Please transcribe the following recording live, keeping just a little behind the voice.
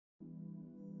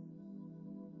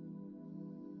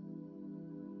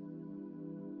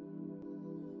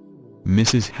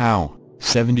Mrs. Howe,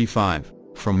 75,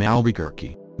 from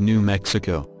Albuquerque, New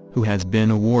Mexico, who has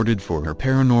been awarded for her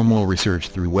paranormal research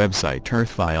through website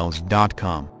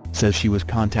earthfiles.com, says she was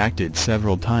contacted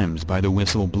several times by the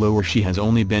whistleblower she has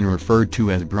only been referred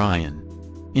to as Brian.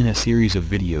 In a series of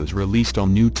videos released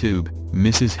on YouTube,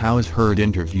 Mrs. Howe is heard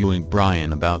interviewing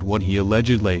Brian about what he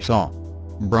allegedly saw.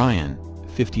 Brian,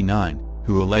 59,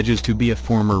 who alleges to be a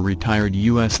former retired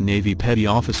U.S. Navy petty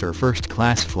officer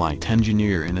first-class flight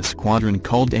engineer in a squadron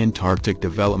called Antarctic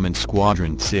Development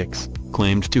Squadron 6,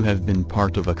 claimed to have been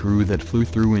part of a crew that flew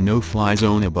through a no-fly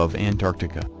zone above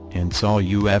Antarctica, and saw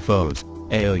UFOs,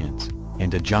 aliens,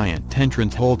 and a giant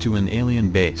entrance hole to an alien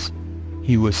base.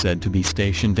 He was said to be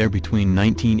stationed there between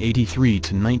 1983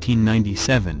 to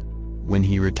 1997, when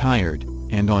he retired,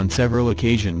 and on several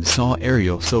occasions saw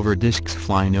aerial silver discs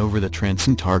flying over the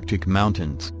Transantarctic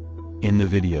Mountains. In the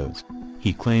videos,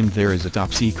 he claimed there is a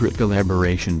top-secret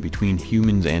collaboration between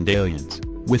humans and aliens,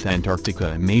 with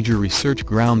Antarctica a major research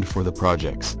ground for the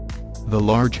projects. The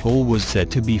large hole was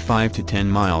said to be 5 to 10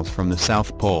 miles from the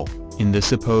South Pole, in the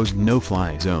supposed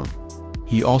no-fly zone.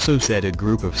 He also said a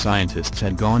group of scientists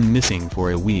had gone missing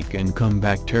for a week and come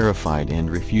back terrified and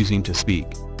refusing to speak.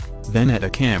 Then at a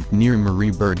camp near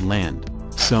Marie Byrd Land,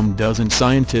 some dozen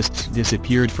scientists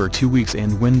disappeared for 2 weeks,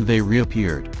 and when they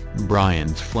reappeared,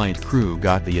 Brian's flight crew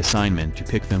got the assignment to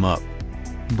pick them up.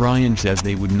 Brian says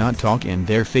they would not talk and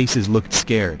their faces looked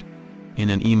scared. In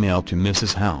an email to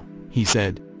Mrs. Howe, he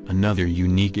said, "Another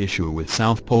unique issue with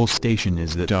South Pole Station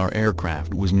is that our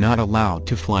aircraft was not allowed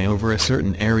to fly over a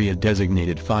certain area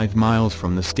designated 5 miles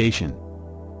from the station.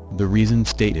 The reason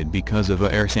stated because of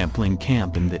a air sampling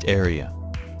camp in that area.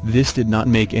 This did not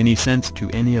make any sense to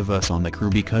any of us on the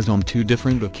crew because on 2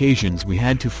 different occasions we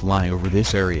had to fly over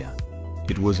this area.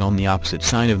 It was on the opposite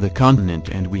side of the continent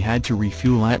and we had to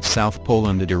refuel at South Pole,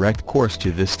 and the direct course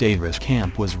to this dangerous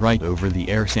camp was right over the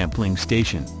air sampling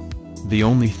station. The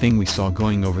only thing we saw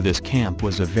going over this camp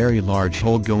was a very large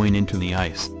hole going into the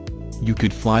ice. You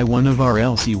could fly one of our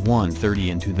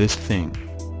LC-130 into this thing."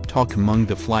 Talk among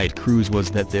the flight crews was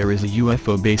that there is a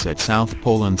UFO base at South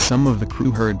Pole, and some of the crew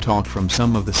heard talk from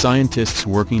some of the scientists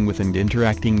working with and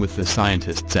interacting with the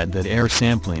scientists at that air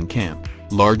sampling camp,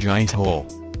 large ice hole.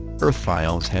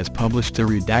 Earthfiles has published a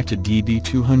redacted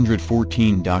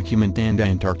DD-214 document and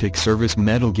Antarctic Service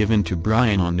Medal given to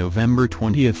Brian on November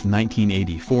 20,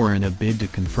 1984 in a bid to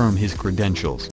confirm his credentials.